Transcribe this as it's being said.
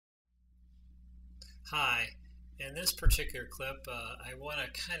Hi, in this particular clip, I want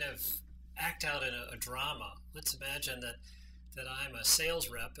to kind of act out in a drama. Let's imagine that I'm a sales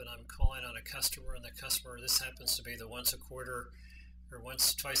rep and I'm calling on a customer, and the customer, this happens to be the once a quarter or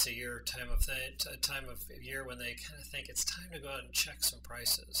once, twice a year time of year when they kind of think it's time to go out and check some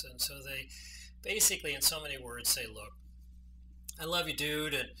prices. And so they basically, in so many words, say, "Look, I love you,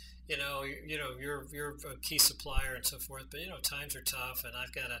 dude, and you're a key supplier and so forth. But times are tough, and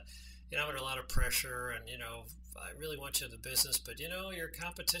I've got to, I'm under a lot of pressure, and I really want you in the business, but your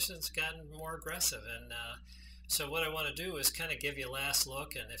competition's gotten more aggressive, and so what I want to do is kind of give you a last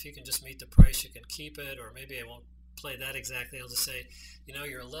look, and if you can just meet the price, you can keep it, or maybe I won't play that exactly. I'll just say,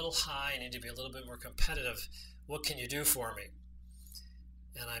 you're a little high, you need to be a little bit more competitive. What can you do for me?"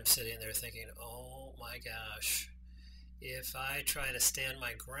 And I'm sitting there thinking, oh my gosh, if I try to stand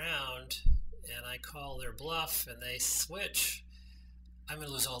my ground and I call their bluff and they switch, I'm going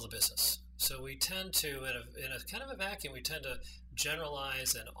to lose all the business. So we tend to, in a kind of a vacuum, we tend to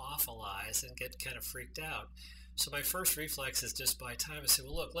generalize and awfulize and get kind of freaked out. So my first reflex is just by time to say,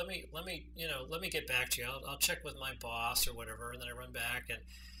 well, look, let me get back to you. I'll check with my boss or whatever, and then I run back, and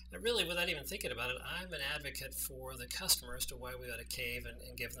I really, without even thinking about it, I'm an advocate for the customer as to why we ought to cave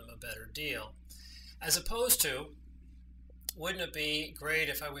and give them a better deal, as opposed to, wouldn't it be great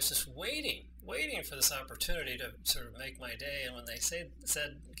if I was just waiting for this opportunity to sort of make my day? And when they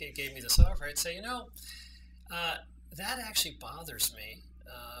gave me this offer, I'd say, that actually bothers me,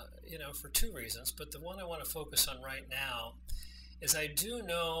 for two reasons. But the one I want to focus on right now is I do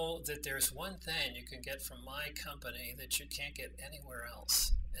know that there's one thing you can get from my company that you can't get anywhere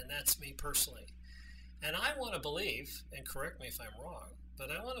else, and that's me personally. And I want to believe, and correct me if I'm wrong, but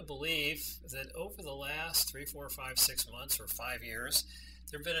I want to believe that over the last 3, 4, 5, 6 months or 5 years,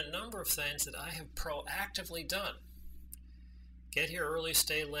 there have been a number of things that I have proactively done. Get here early,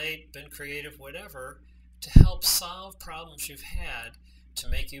 stay late, been creative, whatever, to help solve problems you've had, to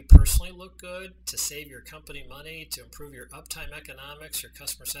make you personally look good, to save your company money, to improve your uptime economics, your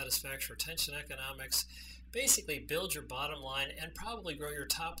customer satisfaction, retention economics, basically build your bottom line and probably grow your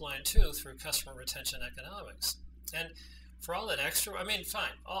top line too through customer retention economics. And for all that extra, I mean, fine.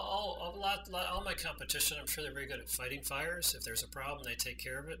 All my competition, I'm sure they're very good at fighting fires. If there's a problem, they take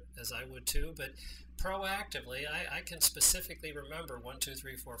care of it, as I would too. But proactively, I can specifically remember 1, 2,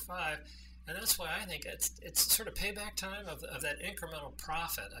 3, 4, 5, and that's why I think it's sort of payback time of that incremental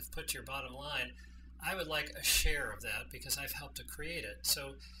profit I've put to your bottom line. I would like a share of that because I've helped to create it.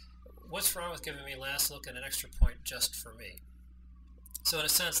 So what's wrong with giving me last look and an extra point just for me? So in a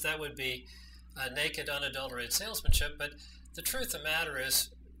sense, that would be naked, unadulterated salesmanship. But the truth of the matter is,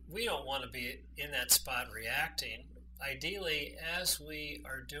 we don't want to be in that spot reacting. Ideally, as we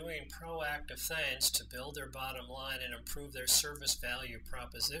are doing proactive things to build their bottom line and improve their service value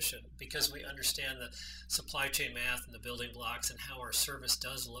proposition, because we understand the supply chain math and the building blocks and how our service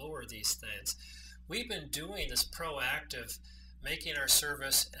does lower these things, we've been doing this proactive, making our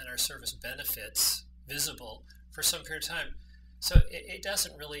service and our service benefits visible for some period of time. So it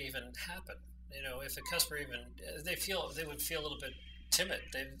doesn't really even happen. If a customer they would feel a little bit timid.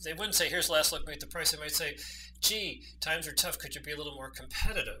 They wouldn't say, "Here's the last look, meet the price." They might say, "Gee, times are tough. Could you be a little more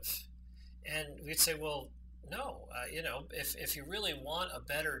competitive?" And we'd say, "Well, no. If you really want a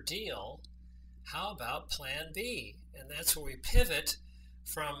better deal, how about Plan B?" And that's where we pivot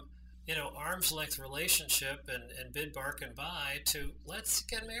from arm's length relationship and bid, bargain, buy to let's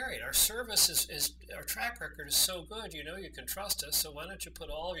get married. Our service is our track record is so good, you can trust us. So why don't you put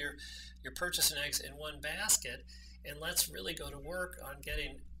all of your purchasing eggs in one basket, and let's really go to work on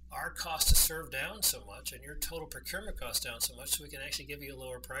getting our cost to serve down so much and your total procurement cost down so much, so we can actually give you a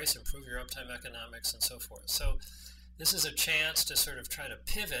lower price, improve your uptime economics, and so forth. So this is a chance to sort of try to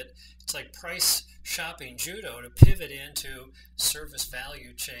pivot. It's like price shopping judo, to pivot into service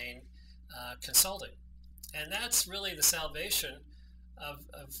value chain consulting. And that's really the salvation of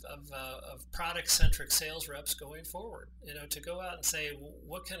product-centric sales reps going forward. To go out and say,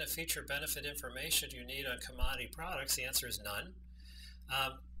 what kind of feature benefit information do you need on commodity products? The answer is none.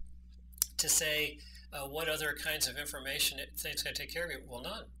 To say, what other kinds of information things can take care of you? Well,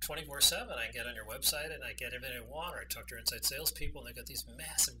 none. 24/7. I get on your website and I get everything I want, or I talk to your inside salespeople and they got these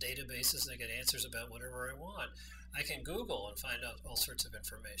massive databases and they get answers about whatever I want. I can Google and find out all sorts of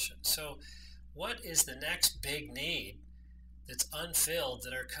information. So what is the next big need that's unfilled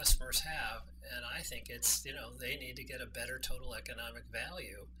that our customers have? And I think it's, they need to get a better total economic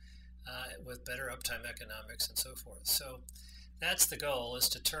value with better uptime economics and so forth. So that's the goal, is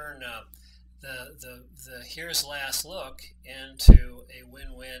to turn the here's last look into a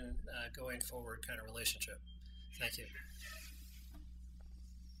win-win going forward kind of relationship. Thank you.